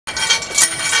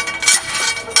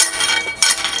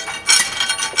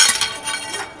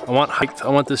want height. I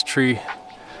want this tree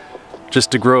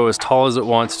just to grow as tall as it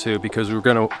wants to, because we're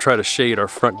going to try to shade our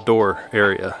front door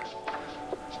area.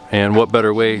 And what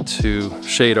better way to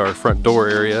shade our front door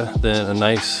area than a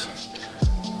nice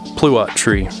pluot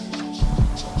tree.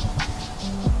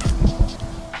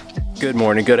 Good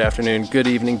morning, good afternoon, good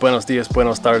evening, buenos dias,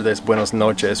 buenos tardes, buenos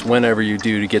noches, whenever you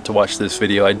do to get to watch this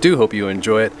video. I do hope you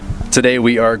enjoy it. Today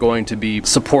we are going to be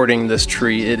supporting this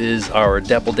tree. It is our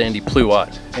Dapple Dandy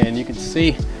Pluot, and you can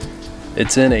see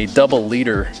it's in a double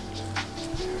leader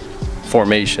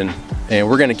formation, and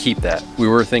we're going to keep that. We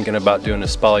were thinking about doing a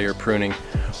espalier pruning,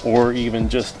 or even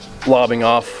just lobbing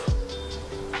off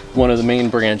one of the main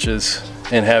branches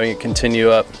and having it continue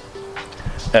up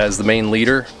as the main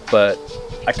leader, but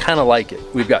I kind of like it.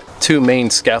 We've got two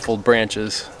main scaffold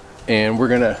branches and we're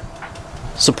gonna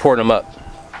support them up.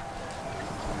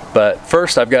 But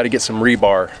first I've got to get some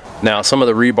rebar. Now some of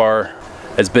the rebar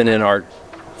has been in our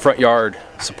front yard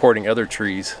supporting other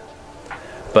trees,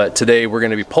 but today we're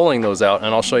going to be pulling those out, and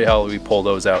I'll show you how we pull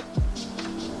those out.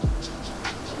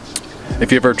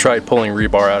 If you've ever tried pulling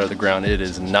rebar out of the ground, it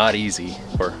is not easy.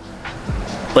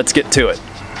 Let's get to it.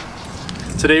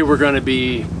 Today we're going to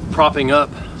be propping up,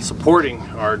 supporting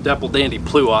our Dapple Dandy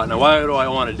Pluot. Now why do I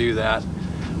want to do that?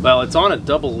 Well, it's on a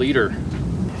double leader,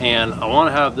 and I want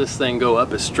to have this thing go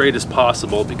up as straight as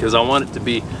possible because I want it to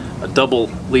be a double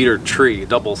leader tree, a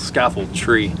double scaffold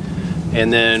tree.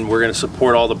 And then we're going to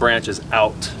support all the branches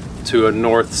out to a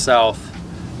north, south,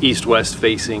 east, west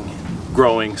facing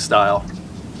growing style.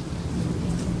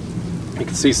 You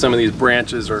can see some of these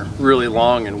branches are really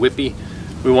long and whippy.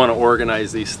 We want to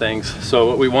organize these things. So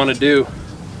what we want to do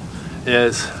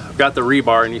is, I've got the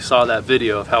rebar, and you saw that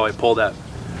video of how I pulled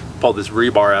this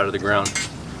rebar out of the ground,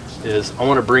 is I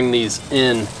want to bring these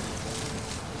in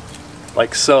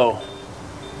like so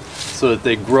that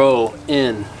they grow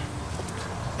in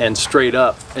and straight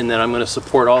up, and then I'm going to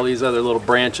support all these other little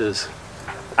branches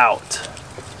out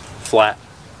flat,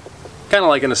 kind of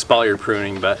like an espalier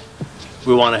pruning, but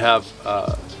we want to have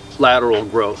lateral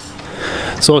growth.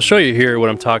 So I'll show you here what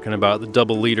I'm talking about, the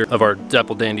double leader of our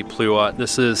Dapple Dandy Pluot.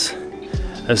 This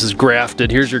is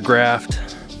grafted. Here's your graft,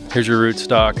 here's your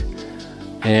rootstock,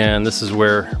 and this is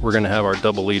where we're going to have our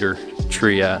double leader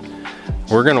tree at.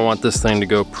 We're going to want this thing to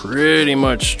go pretty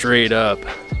much straight up.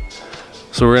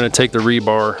 So we're going to take the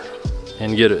rebar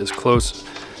and get it as close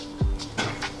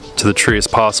to the tree as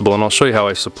possible, and I'll show you how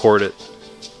I support it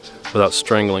without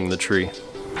strangling the tree.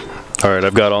 Alright,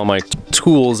 I've got all my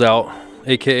tools out,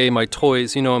 aka my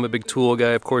toys. You know I'm a big tool guy.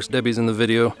 Of course Debbie's in the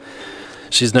video.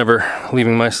 She's never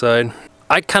leaving my side.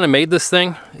 I kind of made this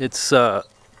thing. It's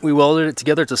we welded it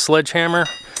together. It's a sledgehammer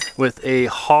with a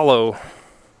hollow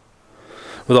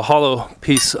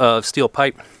piece of steel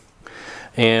pipe,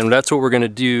 and that's what we're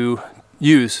going to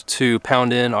use to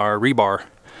pound in our rebar.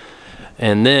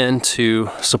 And then to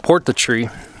support the tree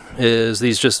is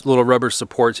these just little rubber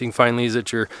supports. You can find these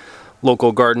at your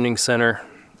local gardening center,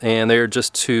 and they're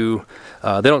just to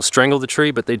they don't strangle the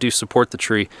tree, but they do support the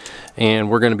tree. And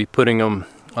we're going to be putting them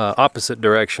opposite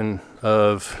direction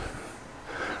of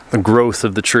the growth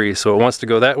of the tree. So it wants to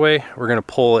go that way, we're going to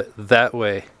pull it that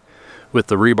way with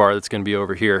the rebar that's going to be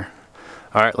over here.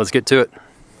 All right, let's get to it.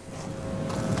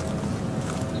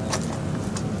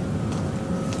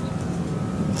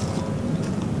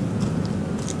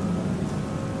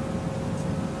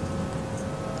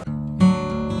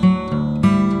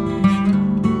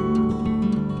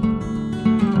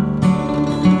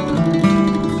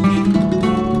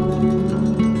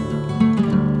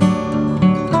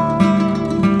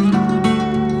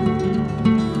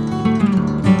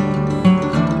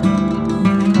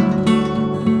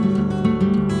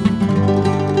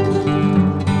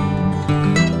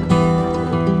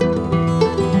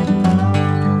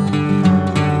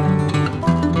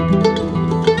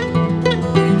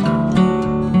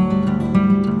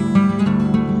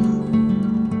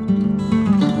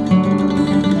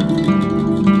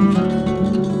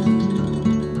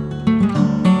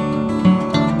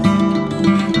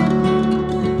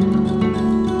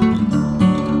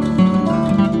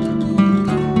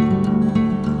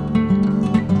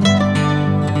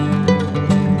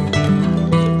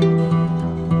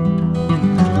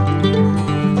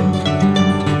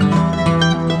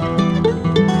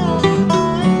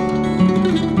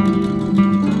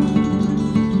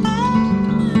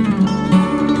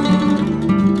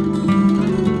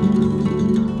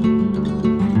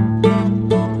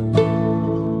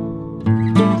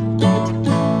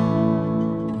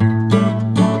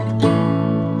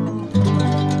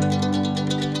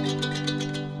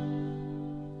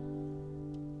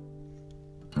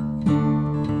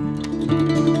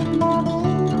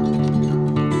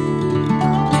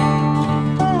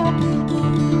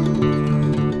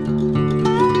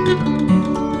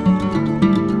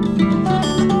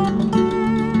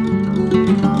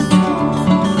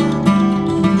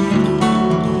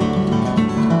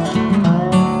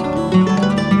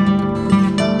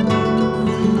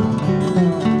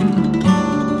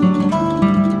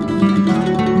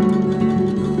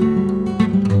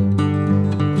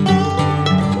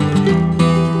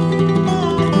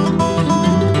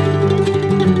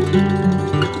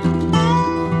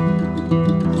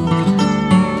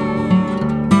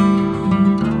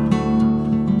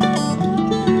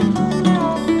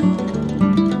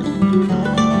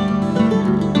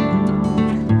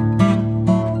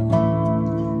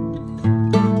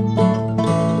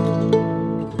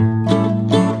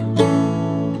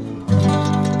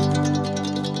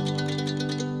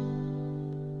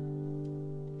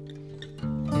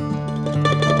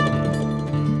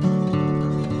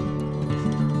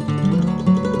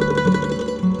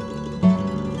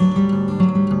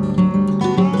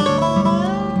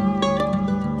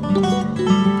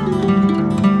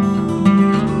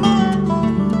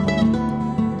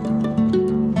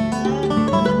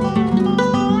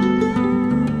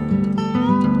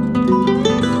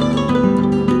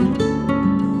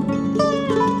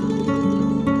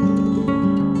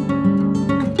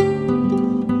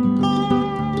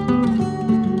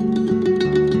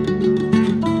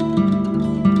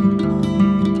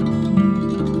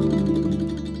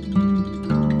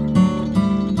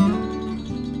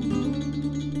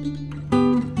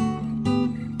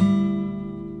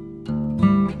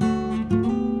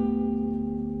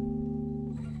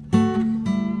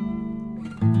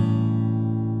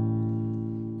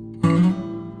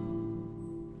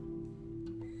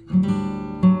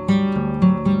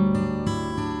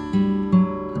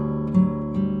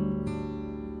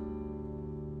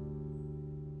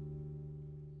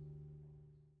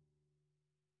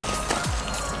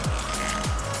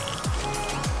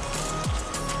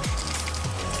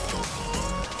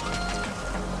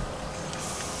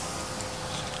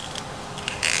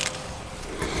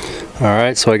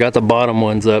 Alright, so I got the bottom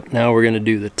ones up. Now we're going to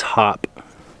do the top.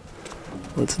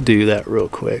 Let's do that real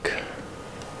quick.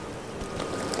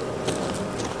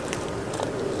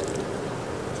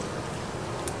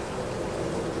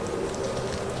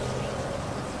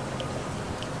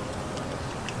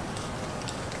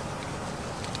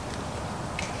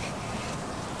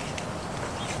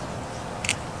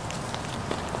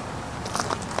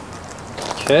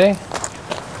 Okay.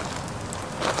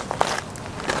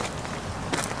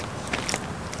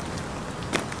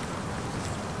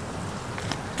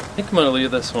 I think I'm going to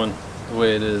leave this one the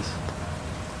way it is.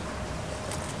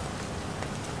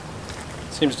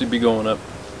 Seems to be going up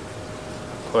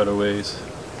quite a ways.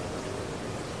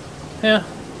 Yeah,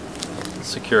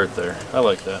 secure it there. I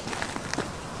like that.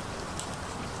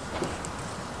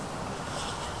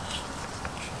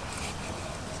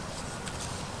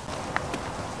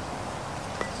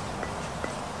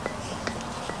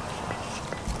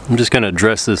 I'm just going to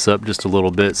dress this up just a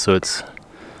little bit so it's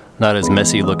not as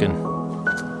messy looking.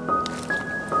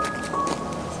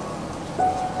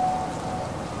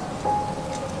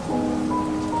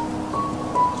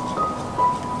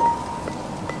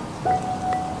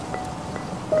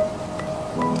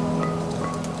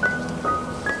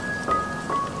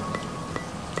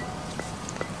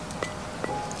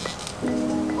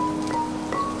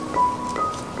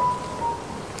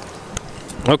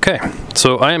 Okay,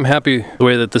 so I am happy the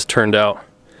way that this turned out.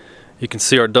 You can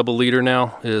see our double leader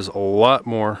now is a lot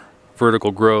more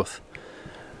vertical growth,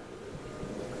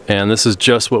 and this is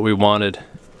just what we wanted.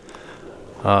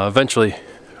 Eventually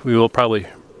we will probably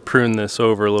prune this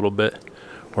over a little bit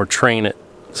or train it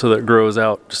so that it grows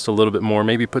out just a little bit more.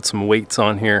 Maybe put some weights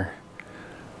on here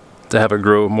to have it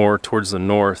grow more towards the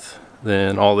north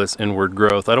than all this inward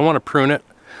growth. I don't want to prune it.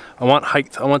 I want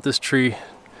height. I want this tree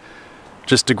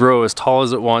just to grow as tall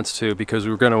as it wants to, because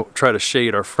we're going to try to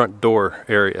shade our front door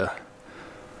area.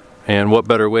 And what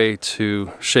better way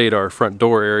to shade our front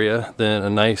door area than a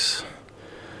nice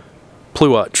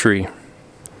pluot tree.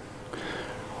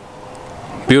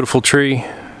 Beautiful tree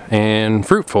and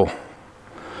fruitful.